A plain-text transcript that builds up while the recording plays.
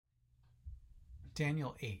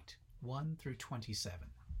Daniel 8, 1 through 27.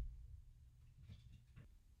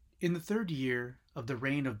 In the 3rd year of the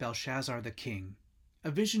reign of Belshazzar the king,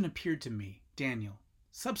 a vision appeared to me, Daniel,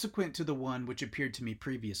 subsequent to the one which appeared to me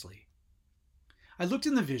previously. I looked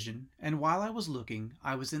in the vision, and while I was looking,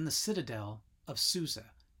 I was in the citadel of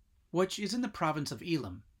Susa, which is in the province of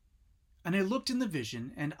Elam. And I looked in the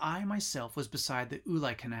vision, and I myself was beside the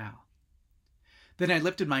Ulai Canal. Then I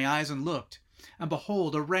lifted my eyes and looked, and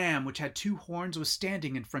behold, a ram which had 2 horns was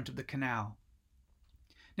standing in front of the canal.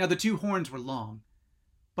 Now the 2 horns were long,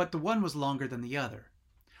 but the one was longer than the other,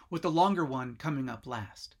 with the longer one coming up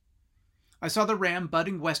last. I saw the ram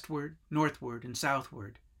butting westward, northward, and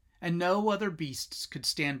southward, and no other beasts could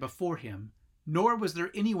stand before him, nor was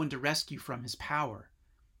there anyone to rescue from his power.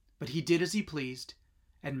 But he did as he pleased,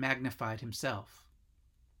 and magnified himself.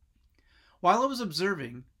 While I was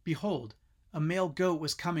observing, behold, a male goat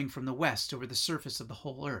was coming from the west over the surface of the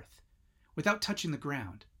whole earth, without touching the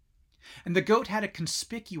ground. And the goat had a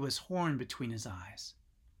conspicuous horn between his eyes.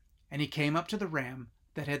 And he came up to the ram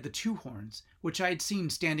that had the 2 horns, which I had seen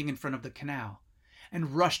standing in front of the canal,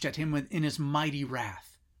 and rushed at him in his mighty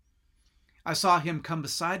wrath. I saw him come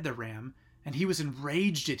beside the ram, and he was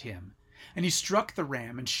enraged at him, and he struck the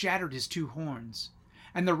ram and shattered his 2 horns,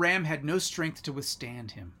 and the ram had no strength to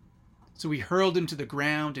withstand him. So he hurled him to the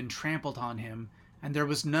ground and trampled on him, and there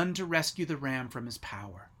was none to rescue the ram from his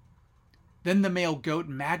power. Then the male goat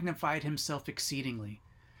magnified himself exceedingly.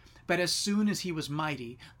 But as soon as he was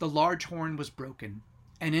mighty, the large horn was broken,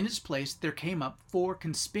 and in its place there came up 4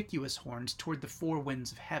 conspicuous horns toward the 4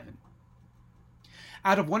 winds of heaven.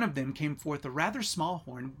 Out of one of them came forth a rather small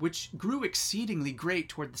horn, which grew exceedingly great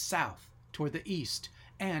toward the south, toward the east,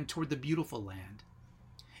 and toward the beautiful land.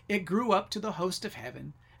 It grew up to the host of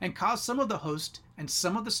heaven, and caused some of the host and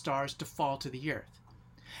some of the stars to fall to the earth.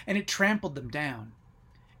 And it trampled them down.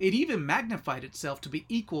 It even magnified itself to be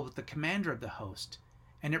equal with the commander of the host,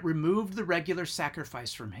 and it removed the regular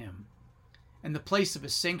sacrifice from him. And the place of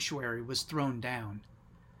his sanctuary was thrown down.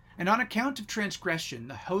 And on account of transgression,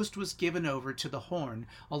 the host was given over to the horn,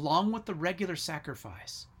 along with the regular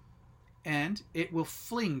sacrifice. And it will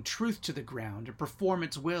fling truth to the ground, and perform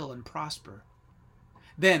its will, and prosper.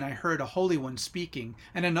 Then I heard a holy one speaking,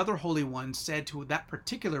 and another holy one said to that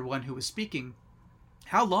particular one who was speaking,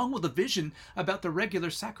 "How long will the vision about the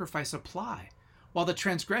regular sacrifice apply, while the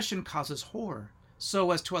transgression causes horror,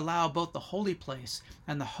 so as to allow both the holy place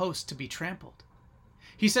and the host to be trampled?"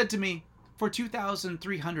 He said to me, "For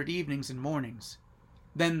 2,300 evenings and mornings.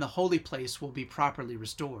 Then the holy place will be properly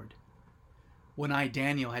restored." When I,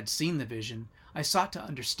 Daniel, had seen the vision, I sought to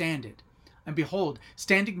understand it. And behold,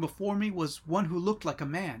 standing before me was one who looked like a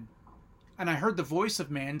man. And I heard the voice of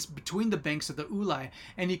man between the banks of the Ulai,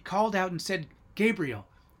 and he called out and said, "Gabriel,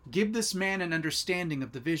 give this man an understanding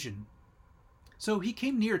of the vision." So he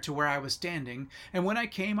came near to where I was standing, and when I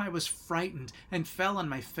came I was frightened and fell on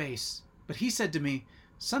my face. But he said to me,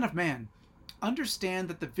 "Son of man, understand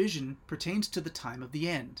that the vision pertains to the time of the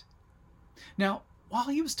end." Now, while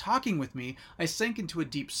he was talking with me, I sank into a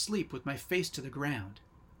deep sleep with my face to the ground.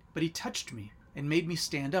 But he touched me and made me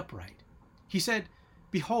stand upright. He said,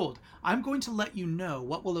 "Behold, I'm going to let you know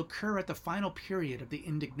what will occur at the final period of the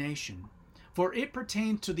indignation, for it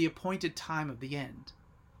pertains to the appointed time of the end.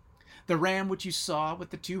 The ram which you saw with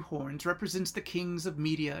the 2 horns represents the kings of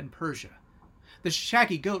Media and Persia. The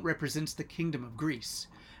shaggy goat represents the kingdom of Greece,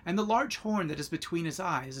 and the large horn that is between his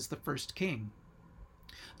eyes is the first king.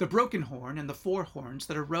 The broken horn and the 4 horns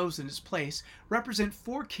that arose in its place represent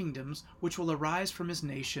 4 kingdoms which will arise from his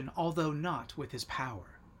nation, although not with his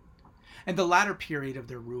power. And the latter period of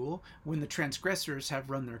their rule, when the transgressors have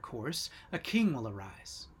run their course, a king will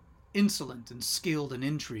arise, insolent and skilled in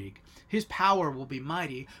intrigue. His power will be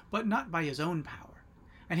mighty, but not by his own power,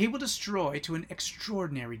 and he will destroy to an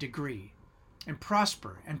extraordinary degree, and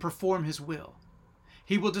prosper and perform his will.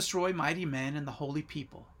 He will destroy mighty men and the holy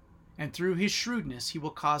people. And through his shrewdness he will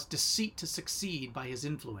cause deceit to succeed by his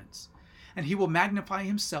influence, and he will magnify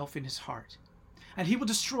himself in his heart, and he will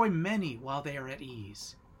destroy many while they are at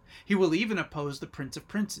ease. He will even oppose the Prince of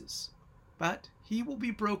Princes, but he will be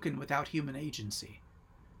broken without human agency.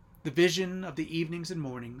 The vision of the evenings and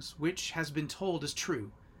mornings, which has been told, is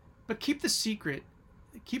true, but keep the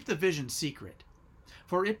vision secret,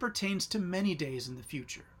 for it pertains to many days in the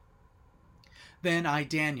future." Then I,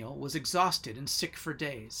 Daniel, was exhausted and sick for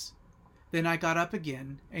days. Then I got up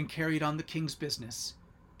again and carried on the king's business,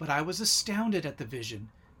 but I was astounded at the vision,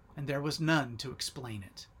 and there was none to explain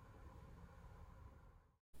it.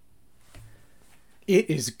 It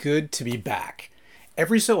is good to be back,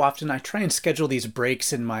 Every so often, I try and schedule these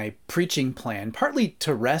breaks in my preaching plan, partly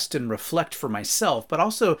to rest and reflect for myself, but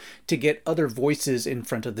also to get other voices in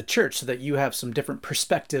front of the church so that you have some different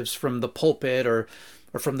perspectives from the pulpit or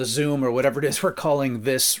from the Zoom or whatever it is we're calling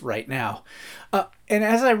this right now. And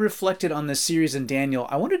as I reflected on this series in Daniel,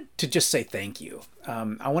 I wanted to just say thank you.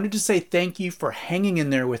 I wanted to say thank you for hanging in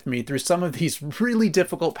there with me through some of these really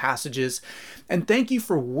difficult passages. And thank you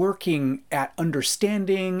for working at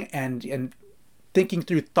understanding and thinking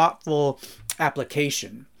through thoughtful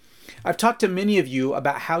application. I've talked to many of you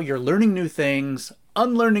about how you're learning new things,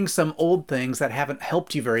 unlearning some old things that haven't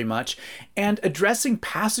helped you very much, and addressing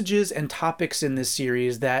passages and topics in this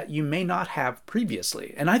series that you may not have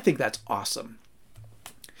previously. And I think that's awesome.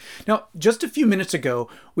 Now, just a few minutes ago,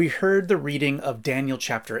 we heard the reading of Daniel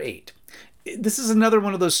chapter 8. This is another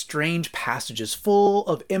one of those strange passages full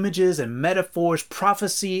of images and metaphors,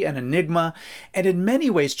 prophecy and enigma, and in many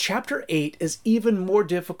ways, chapter 8 is even more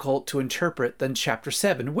difficult to interpret than chapter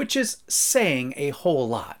 7, which is saying a whole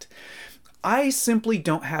lot. I simply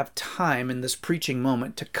don't have time in this preaching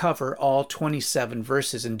moment to cover all 27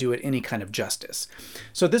 verses and do it any kind of justice.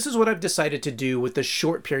 So this is what I've decided to do with the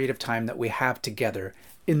short period of time that we have together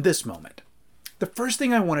in this moment. The first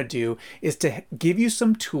thing I want to do is to give you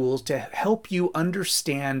some tools to help you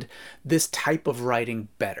understand this type of writing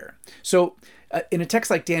better. So in a text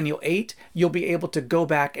like Daniel 8, you'll be able to go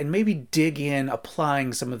back and maybe dig in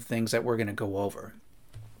applying some of the things that we're going to go over.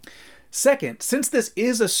 Second, since this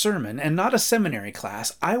is a sermon and not a seminary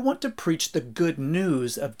class, I want to preach the good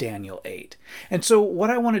news of Daniel 8. And so what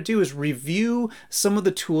I want to do is review some of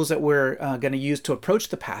the tools that we're going to use to approach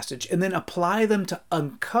the passage and then apply them to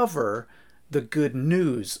uncover the good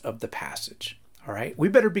news of the passage. All right, we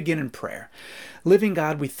better begin in prayer. Living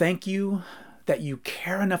God, we thank you that you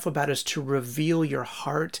care enough about us to reveal your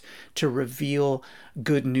heart, to reveal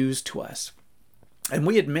good news to us. And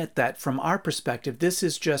we admit that from our perspective, this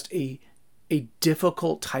is just a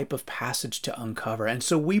difficult type of passage to uncover. And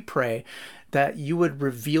so we pray that you would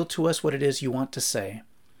reveal to us what it is you want to say,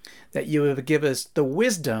 that you would give us the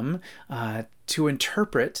wisdom to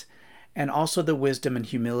interpret, and also the wisdom and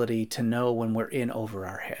humility to know when we're in over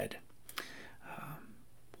our head.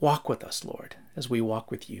 Walk with us, Lord, as we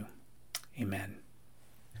walk with you. Amen.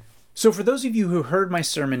 So for those of you who heard my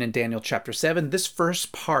sermon in Daniel chapter 7, this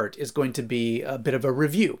first part is going to be a bit of a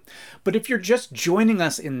review. But if you're just joining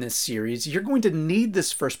us in this series, you're going to need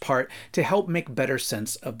this first part to help make better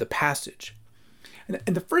sense of the passage.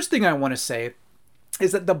 And the first thing I want to say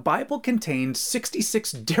is that the Bible contains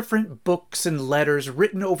 66 different books and letters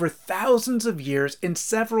written over thousands of years in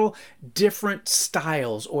several different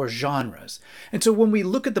styles or genres. And so when we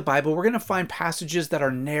look at the Bible, we're going to find passages that are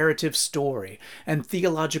narrative story and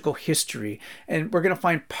theological history, and we're going to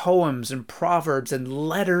find poems and proverbs and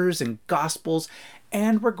letters and gospels,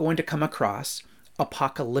 and we're going to come across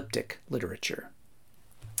apocalyptic literature.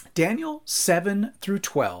 Daniel 7 through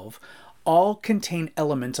 12 all contain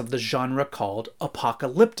elements of the genre called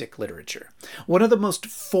apocalyptic literature, one of the most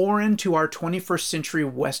foreign to our 21st century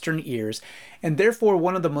Western ears, and therefore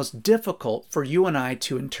one of the most difficult for you and I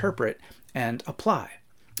to interpret and apply.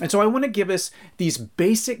 And so I want to give us these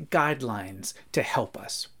basic guidelines to help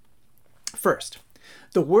us. First,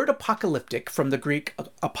 the word apocalyptic from the Greek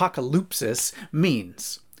apokalypsis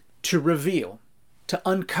means to reveal, to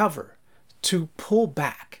uncover, to pull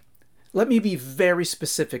back. Let me be very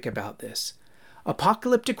specific about this.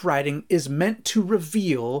 Apocalyptic writing is meant to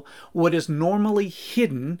reveal what is normally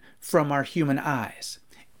hidden from our human eyes.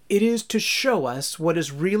 It is to show us what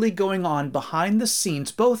is really going on behind the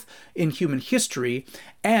scenes, both in human history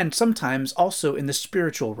and sometimes also in the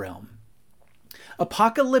spiritual realm.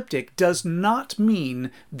 Apocalyptic does not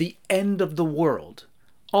mean the end of the world,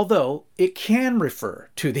 although it can refer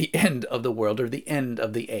to the end of the world or the end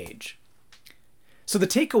of the age. So the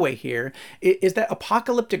takeaway here is that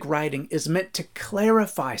apocalyptic writing is meant to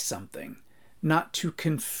clarify something, not to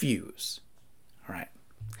confuse. All right.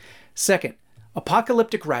 Second,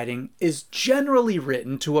 apocalyptic writing is generally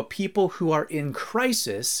written to a people who are in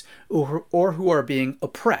crisis or who are being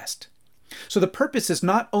oppressed. So the purpose is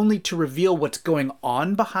not only to reveal what's going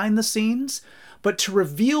on behind the scenes, but to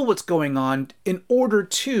reveal what's going on in order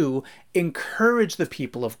to encourage the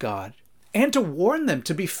people of God, and to warn them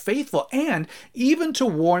to be faithful, and even to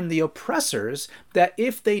warn the oppressors that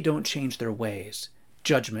if they don't change their ways,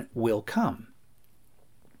 judgment will come.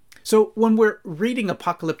 So when we're reading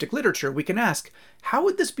apocalyptic literature, we can ask, how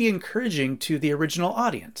would this be encouraging to the original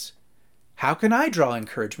audience? How can I draw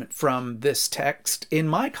encouragement from this text in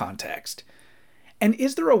my context? And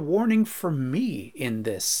is there a warning for me in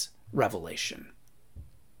this revelation?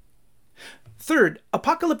 Third,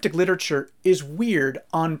 apocalyptic literature is weird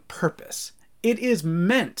on purpose. It is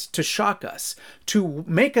meant to shock us, to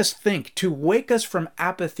make us think, to wake us from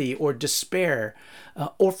apathy or despair,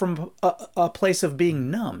 or from a place of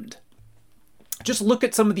being numbed. Just look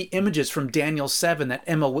at some of the images from Daniel 7 that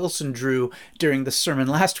Emma Wilson drew during the sermon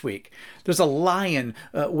last week. There's a lion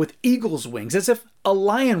with eagle's wings, as if a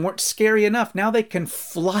lion weren't scary enough. Now they can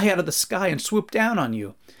fly out of the sky and swoop down on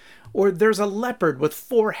you. Or there's a leopard with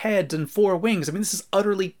 4 heads and 4 wings. I mean, this is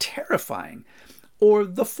utterly terrifying. Or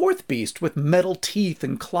the fourth beast with metal teeth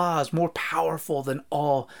and claws, more powerful than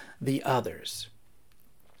all the others.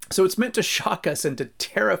 So it's meant to shock us and to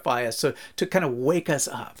terrify us, so to kind of wake us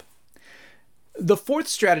up. The fourth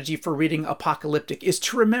strategy for reading apocalyptic is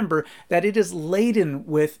to remember that it is laden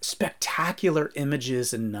with spectacular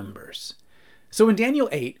images and numbers. So in Daniel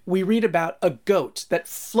 8, we read about a goat that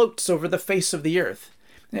floats over the face of the earth.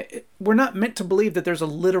 We're not meant to believe that there's a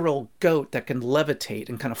literal goat that can levitate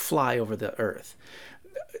and kind of fly over the earth.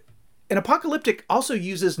 And apocalyptic also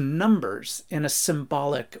uses numbers in a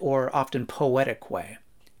symbolic or often poetic way.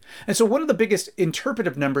 And so one of the biggest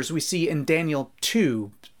interpretive numbers we see in Daniel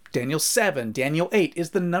 2, Daniel 7, Daniel 8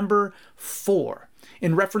 is the number 4,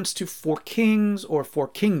 in reference to 4 kings or 4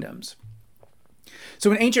 kingdoms.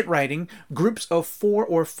 So in ancient writing, groups of 4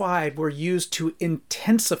 or 5 were used to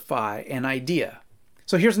intensify an idea.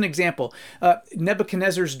 So here's an example.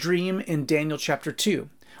 Nebuchadnezzar's dream in Daniel chapter 2,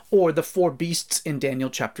 or the 4 beasts in Daniel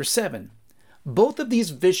chapter 7. Both of these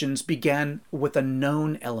visions began with a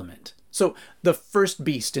known element. So the first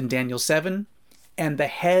beast in Daniel 7 and the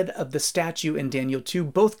head of the statue in Daniel 2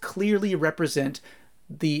 both clearly represent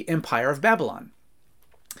the Empire of Babylon.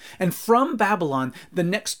 And from Babylon, the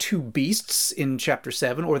next 2 beasts in chapter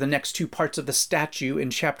 7, or the next 2 parts of the statue in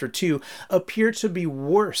chapter 2, appear to be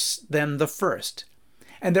worse than the first.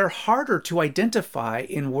 And they're harder to identify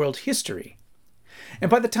in world history.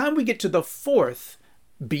 And by the time we get to the 4th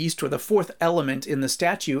beast, or the 4th element in the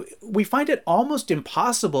statue, we find it almost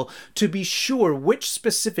impossible to be sure which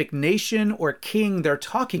specific nation or king they're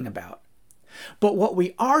talking about. But what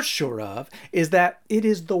we are sure of is that it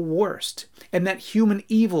is the worst, and that human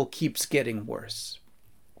evil keeps getting worse.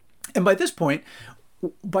 And by this point,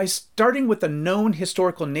 by starting with a known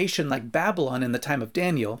historical nation like Babylon in the time of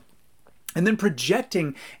Daniel, and then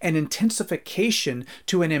projecting an intensification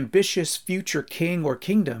to an ambitious future king or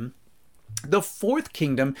kingdom, the 4th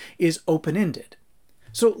kingdom is open-ended.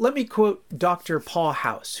 So let me quote Dr. Paul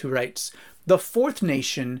House, who writes, "The 4th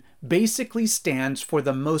nation basically stands for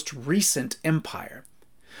the most recent empire,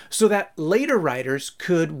 so that later writers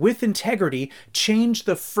could, with integrity, change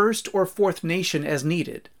the 1st or 4th nation as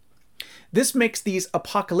needed. This makes these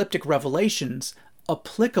apocalyptic revelations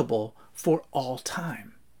applicable for all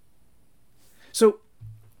time." So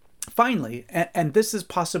finally, and this is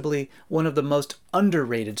possibly one of the most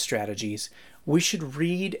underrated strategies, we should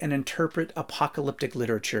read and interpret apocalyptic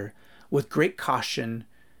literature with great caution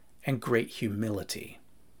and great humility.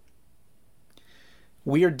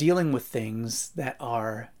 We are dealing with things that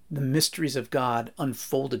are the mysteries of God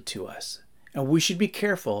unfolded to us, and we should be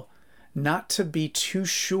careful not to be too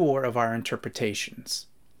sure of our interpretations.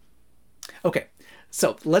 Okay.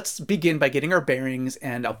 So let's begin by getting our bearings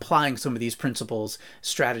and applying some of these principles,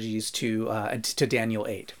 strategies to Daniel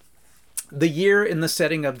 8. The year in the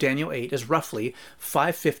setting of Daniel 8 is roughly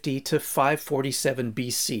 550 to 547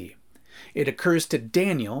 BC. It occurs to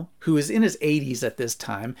Daniel, who is in his 80s at this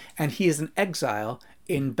time, and he is in exile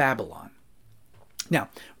in Babylon. Now,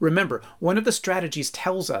 remember, one of the strategies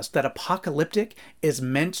tells us that apocalyptic is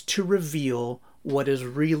meant to reveal what is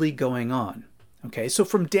really going on. Okay, so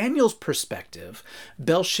from Daniel's perspective,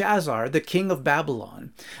 Belshazzar, the king of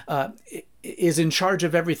Babylon, is in charge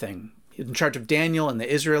of everything. He's in charge of Daniel and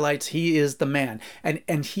the Israelites. He is the man.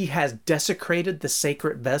 And he has desecrated the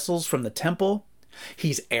sacred vessels from the temple.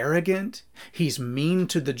 He's arrogant. He's mean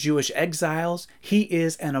to the Jewish exiles. He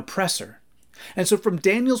is an oppressor. And so from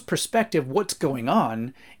Daniel's perspective, what's going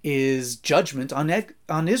on is judgment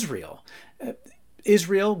on Israel.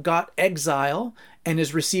 Israel got exile and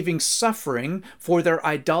is receiving suffering for their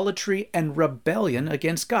idolatry and rebellion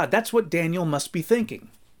against God. That's what Daniel must be thinking.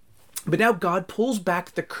 But now God pulls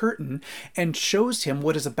back the curtain and shows him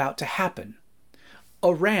what is about to happen.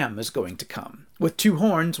 A ram is going to come with 2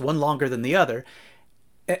 horns, one longer than the other.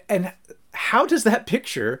 And how does that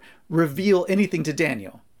picture reveal anything to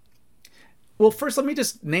Daniel? Well, first, let me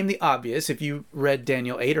just name the obvious. If you read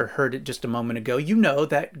Daniel 8 or heard it just a moment ago, you know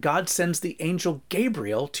that God sends the angel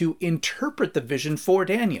Gabriel to interpret the vision for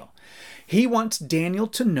Daniel. He wants Daniel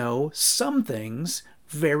to know some things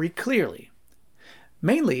very clearly.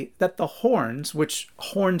 Mainly that the horns, which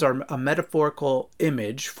horns are a metaphorical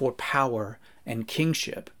image for power and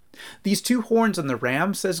kingship. These two horns on the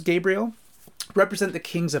ram, says Gabriel, represent the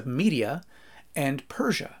kings of Media and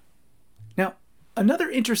Persia. Now, another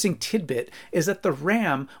interesting tidbit is that the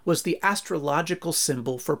ram was the astrological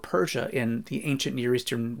symbol for Persia in the ancient Near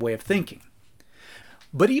Eastern way of thinking.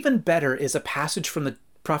 But even better is a passage from the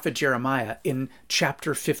prophet Jeremiah in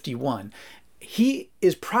chapter 51. He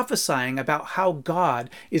is prophesying about how God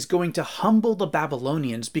is going to humble the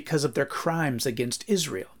Babylonians because of their crimes against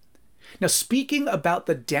Israel. Now, speaking about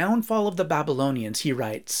the downfall of the Babylonians, he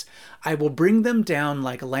writes, "I will bring them down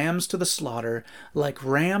like lambs to the slaughter, like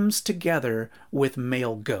rams together with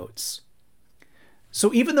male goats."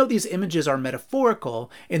 So even though these images are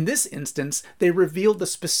metaphorical, in this instance, they reveal the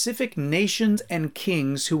specific nations and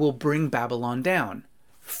kings who will bring Babylon down.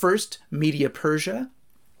 First, Media-Persia,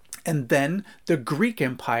 and then the Greek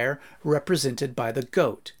Empire represented by the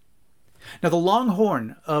goat. Now, the long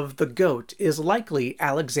horn of the goat is likely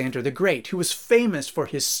Alexander the Great, who was famous for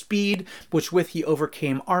his speed, which with he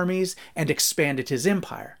overcame armies and expanded his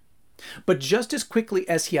empire. But just as quickly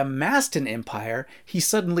as he amassed an empire, he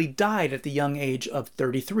suddenly died at the young age of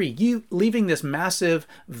 33, leaving this massive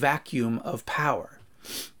vacuum of power.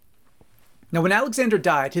 Now, when Alexander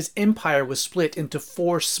died, his empire was split into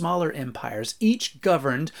 4 smaller empires, each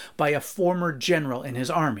governed by a former general in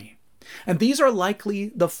his army. And these are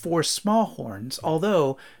likely the 4 small horns,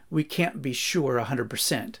 although we can't be sure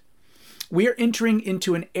 100%. We are entering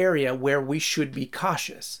into an area where we should be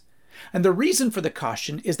cautious. And the reason for the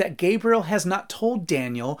caution is that Gabriel has not told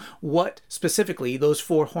Daniel what specifically those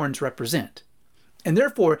 4 horns represent. And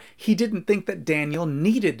therefore, he didn't think that Daniel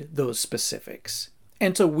needed those specifics.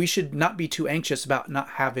 And so we should not be too anxious about not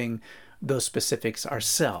having those specifics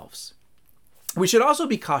ourselves. We should also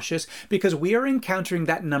be cautious because we are encountering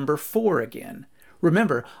that number 4 again.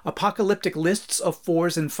 Remember, apocalyptic lists of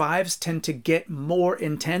 4s and 5s tend to get more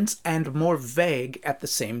intense and more vague at the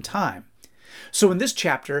same time. So in this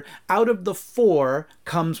chapter, out of the 4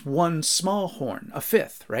 comes 1 small horn, a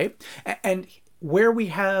 5th, right? And where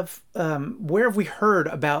have we heard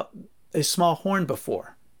about a small horn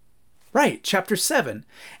before? Right, chapter 7.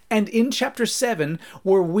 And in chapter 7,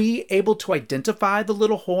 were we able to identify the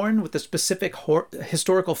little horn with a specific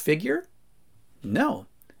historical figure? No.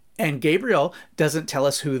 And Gabriel doesn't tell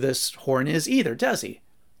us who this horn is either, does he?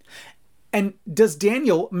 And does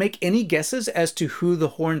Daniel make any guesses as to who the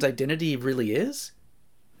horn's identity really is?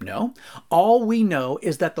 No. All we know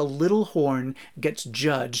is that the little horn gets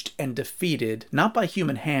judged and defeated, not by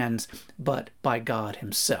human hands, but by God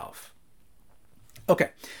himself.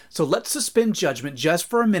 Okay, so let's suspend judgment just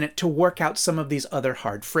for a minute to work out some of these other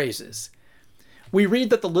hard phrases. We read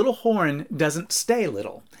that the little horn doesn't stay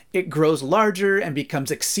little. It grows larger and becomes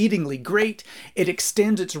exceedingly great. It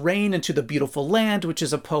extends its reign into the beautiful land, which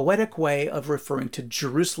is a poetic way of referring to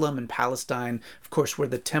Jerusalem and Palestine, of course, where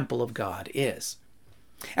the temple of God is.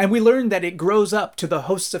 And we learn that it grows up to the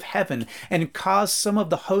hosts of heaven and caused some of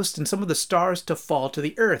the hosts and some of the stars to fall to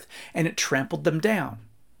the earth, and it trampled them down.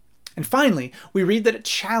 And finally, we read that it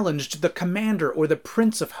challenged the commander or the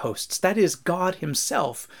prince of hosts, that is, God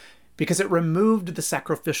himself, because it removed the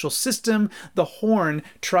sacrificial system. The horn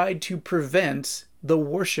tried to prevent the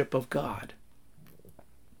worship of God.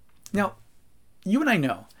 Now, you and I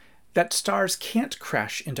know that stars can't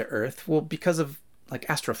crash into Earth, well, because of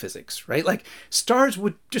astrophysics, right? Stars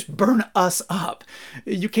would just burn us up.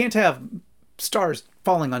 You can't have stars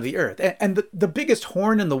falling on the earth. And the biggest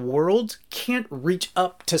horn in the world can't reach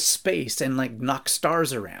up to space and knock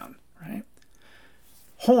stars around, right?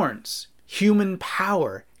 Horns, human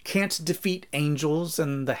power, can't defeat angels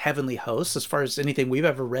and the heavenly hosts as far as anything we've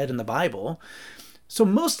ever read in the Bible. So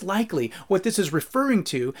most likely what this is referring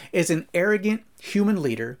to is an arrogant human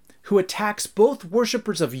leader who attacks both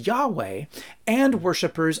worshippers of Yahweh and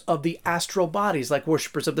worshippers of the astral bodies, like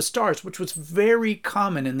worshippers of the stars, which was very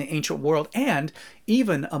common in the ancient world and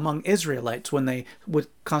even among Israelites when they would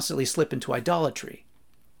constantly slip into idolatry.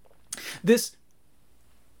 This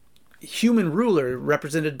human ruler,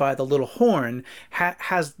 represented by the little horn,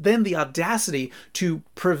 has then the audacity to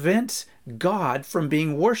prevent God from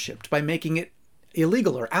being worshipped by making it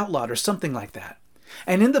illegal or outlawed or something like that.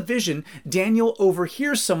 And in the vision, Daniel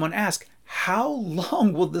overhears someone ask, "How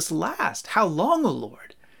long will this last? How long, O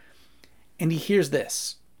Lord?" And he hears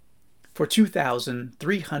this, "For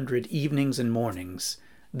 2,300 evenings and mornings,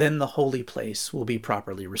 then the holy place will be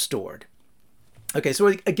properly restored." Okay, so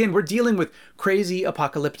again, we're dealing with crazy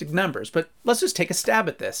apocalyptic numbers, but let's just take a stab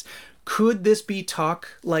at this. Could this be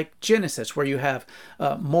talk like Genesis, where you have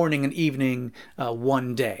morning and evening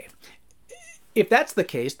one day? If that's the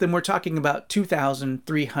case, then we're talking about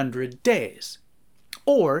 2,300 days.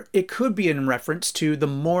 Or it could be in reference to the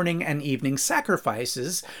morning and evening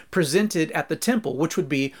sacrifices presented at the temple, which would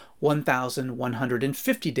be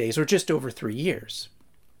 1,150 days, or just over 3 years.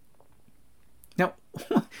 Now,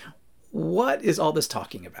 what is all this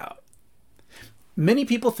talking about? Many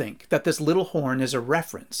people think that this little horn is a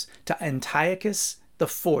reference to Antiochus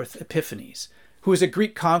IV Epiphanes, who was a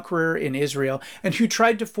Greek conqueror in Israel and who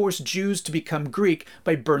tried to force Jews to become Greek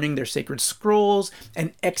by burning their sacred scrolls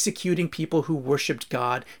and executing people who worshipped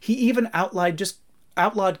God. He even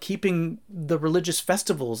outlawed keeping the religious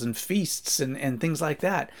festivals and feasts and things like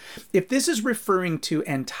that. If this is referring to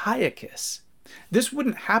Antiochus, this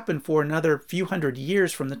wouldn't happen for another few hundred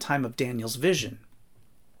years from the time of Daniel's vision.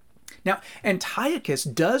 Now, Antiochus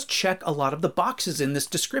does check a lot of the boxes in this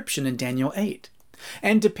description in Daniel 8.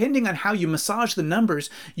 And depending on how you massage the numbers,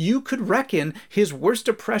 you could reckon his worst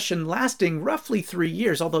oppression lasting roughly 3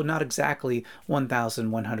 years, although not exactly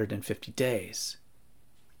 1,150 days.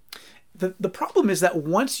 The problem is that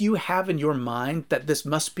once you have in your mind that this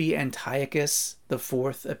must be Antiochus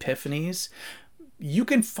IV Epiphanes, you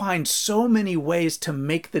can find so many ways to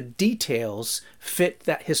make the details fit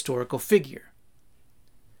that historical figure.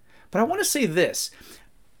 But I want to say this.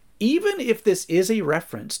 Even if this is a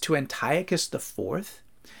reference to Antiochus IV,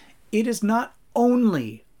 it is not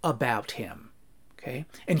only about him. Okay?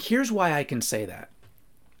 And here's why I can say that.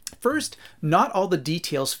 First, not all the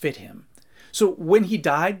details fit him. So when he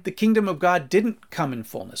died, the kingdom of God didn't come in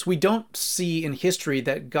fullness. We don't see in history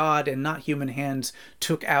that God and not human hands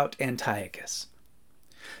took out Antiochus.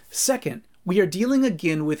 Second, we are dealing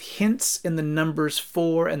again with hints in the numbers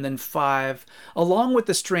 4 and then 5, along with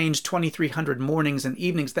the strange 2,300 mornings and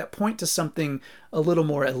evenings that point to something a little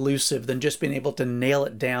more elusive than just being able to nail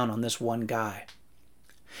it down on this one guy.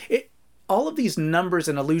 All of these numbers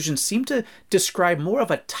and allusions seem to describe more of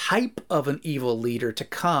a type of an evil leader to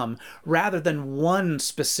come rather than one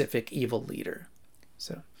specific evil leader.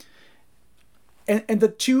 And the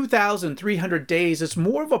 2,300 days is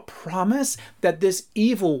more of a promise that this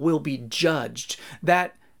evil will be judged,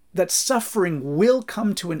 that suffering will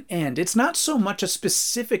come to an end. It's not so much a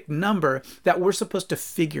specific number that we're supposed to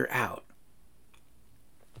figure out.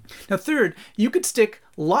 Now, third, you could stick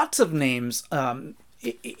lots of names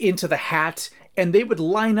into the hat, and they would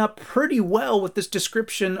line up pretty well with this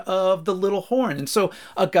description of the little horn. And so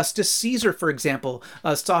Augustus Caesar, for example,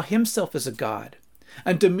 saw himself as a god.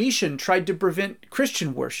 And Domitian tried to prevent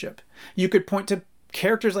Christian worship. You could point to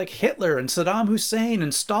characters like Hitler and Saddam Hussein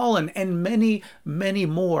and Stalin and many, many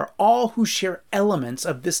more, all who share elements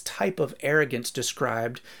of this type of arrogance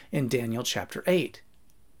described in Daniel chapter 8.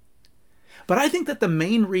 But I think that the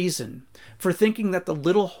main reason for thinking that the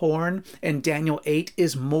little horn in Daniel 8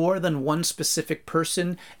 is more than one specific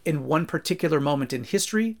person in one particular moment in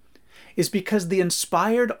history is because the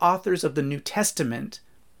inspired authors of the New Testament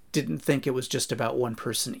didn't think it was just about one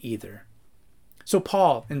person either. So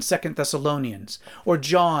Paul in 2 Thessalonians, or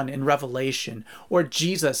John in Revelation, or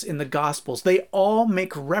Jesus in the Gospels, they all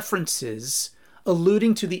make references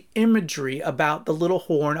alluding to the imagery about the little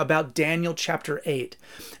horn, about Daniel chapter 8.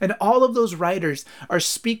 And all of those writers are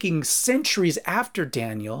speaking centuries after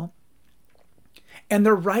Daniel, and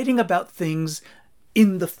they're writing about things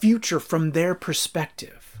in the future from their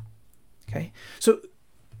perspective. Okay? So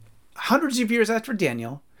hundreds of years after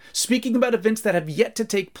Daniel, speaking about events that have yet to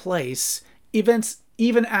take place, events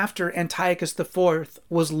even after Antiochus IV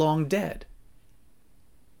was long dead.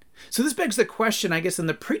 So this begs the question, I guess, in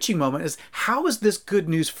the preaching moment is, how is this good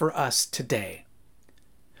news for us today?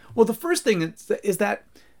 Well, the first thing is that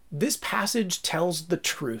this passage tells the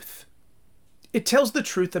truth. It tells the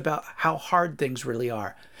truth about how hard things really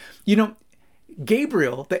are. You know,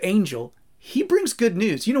 Gabriel, the angel, he brings good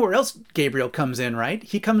news. You know where else Gabriel comes in, right?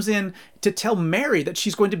 He comes in to tell Mary that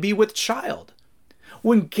she's going to be with child.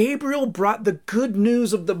 When Gabriel brought the good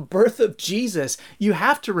news of the birth of Jesus, you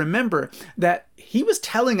have to remember that he was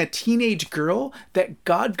telling a teenage girl that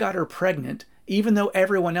God got her pregnant, even though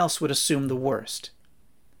everyone else would assume the worst.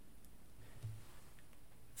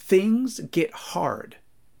 Things get hard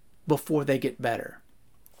before they get better.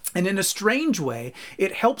 And in a strange way,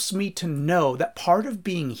 it helps me to know that part of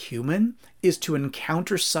being human is to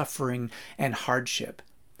encounter suffering and hardship.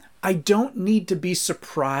 I don't need to be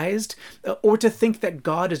surprised or to think that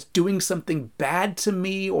God is doing something bad to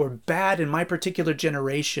me or bad in my particular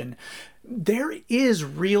generation. There is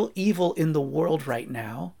real evil in the world right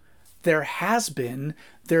now. There has been,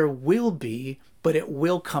 there will be, but it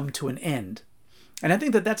will come to an end. And I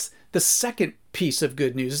think that that's the second piece of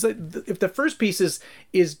good news. If the first piece is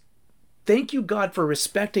thank you, God, for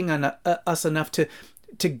respecting us enough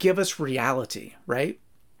to give us reality, right?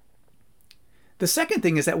 The second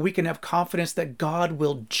thing is that we can have confidence that God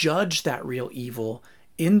will judge that real evil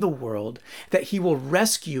in the world, that he will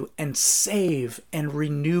rescue and save and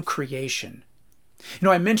renew creation.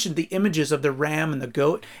 I mentioned the images of the ram and the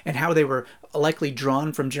goat and how they were likely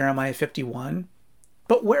drawn from Jeremiah 51.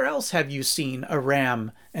 But where else have you seen a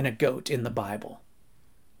ram and a goat in the Bible?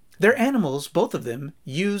 They're animals, both of them,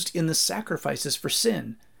 used in the sacrifices for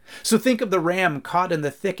sin. So think of the ram caught in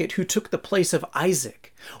the thicket who took the place of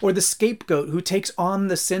Isaac, or the scapegoat who takes on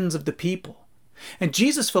the sins of the people. And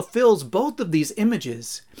Jesus fulfills both of these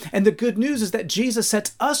images. And the good news is that Jesus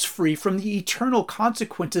sets us free from the eternal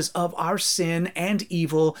consequences of our sin and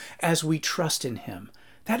evil as we trust in him.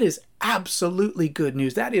 That is absolutely good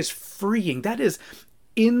news. That is freeing. That is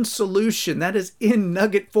in solution. That is in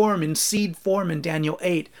nugget form, in seed form in Daniel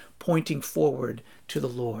 8, pointing forward to the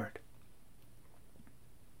Lord.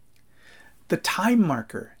 The time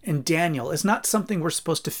marker in Daniel is not something we're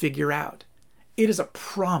supposed to figure out. It is a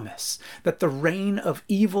promise that the reign of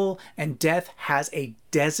evil and death has a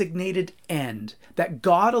designated end that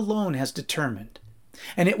God alone has determined.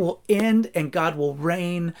 And it will end and God will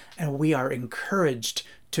reign, and we are encouraged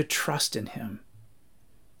to trust in him.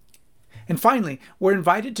 And finally, we're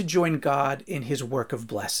invited to join God in his work of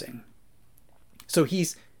blessing. So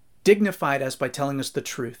he's dignified us by telling us the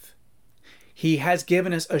truth. He has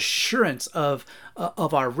given us assurance of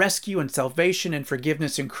our rescue and salvation and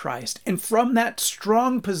forgiveness in Christ. And from that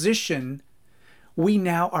strong position, we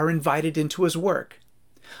now are invited into his work.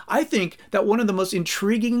 I think that one of the most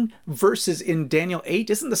intriguing verses in Daniel 8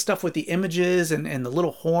 isn't the stuff with the images and the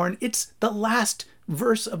little horn. It's the last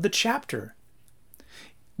verse of the chapter.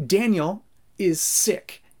 Daniel is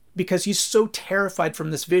sick because he's so terrified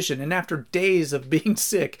from this vision. And after days of being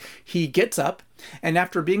sick, he gets up, and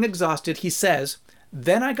after being exhausted, he says,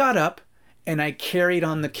 "Then I got up and I carried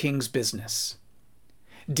on the king's business."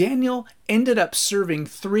 Daniel ended up serving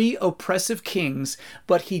 3 oppressive kings,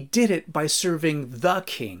 but he did it by serving the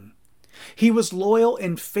king. He was loyal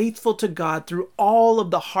and faithful to God through all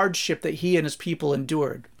of the hardship that he and his people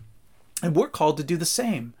endured. And we're called to do the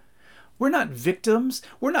same. We're not victims.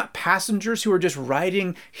 We're not passengers who are just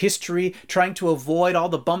writing history, trying to avoid all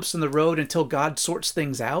the bumps in the road until God sorts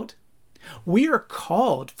things out. We are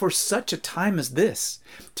called for such a time as this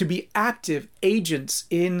to be active agents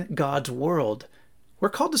in God's world. We're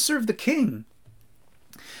called to serve the King.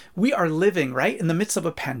 We are living, right, in the midst of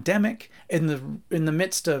a pandemic, in the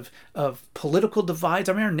midst of political divides.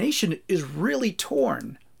 I mean, our nation is really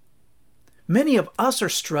torn. Many of us are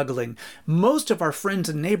struggling. Most of our friends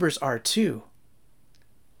and neighbors are too.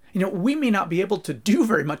 We may not be able to do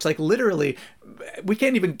very much, like literally, we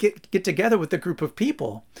can't even get together with a group of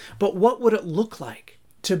people. But what would it look like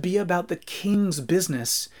to be about the King's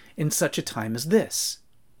business in such a time as this?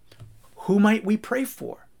 Who might we pray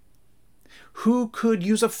for? Who could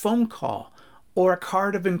use a phone call or a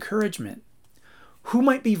card of encouragement? Who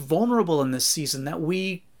might be vulnerable in this season that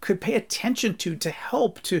we could pay attention to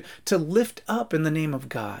help, to lift up in the name of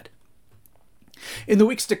God? In the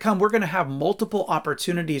weeks to come, we're going to have multiple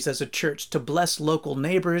opportunities as a church to bless local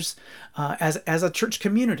neighbors as a church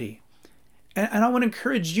community. And I want to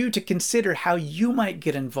encourage you to consider how you might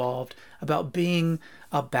get involved about being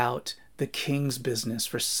about the King's business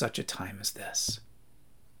for such a time as this.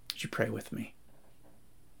 Would you pray with me?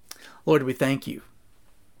 Lord, we thank you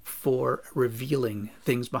for revealing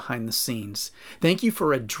things behind the scenes. Thank you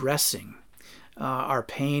for addressing our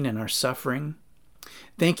pain and our suffering.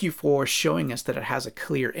 Thank you for showing us that it has a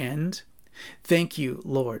clear end. Thank you,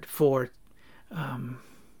 Lord, for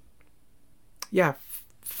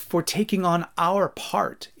taking on our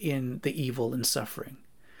part in the evil and suffering.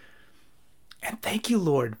 And thank you,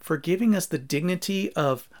 Lord, for giving us the dignity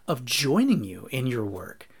of joining you in your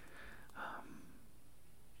work.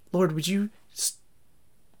 Lord, would you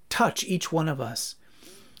touch each one of us?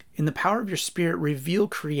 In the power of your Spirit, reveal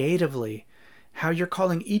creatively how you're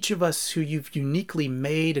calling each of us who you've uniquely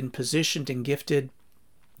made and positioned and gifted.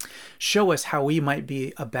 Show us how we might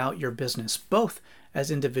be about your business, both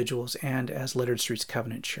as individuals and as Leonard Street's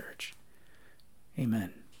Covenant Church.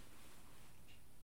 Amen.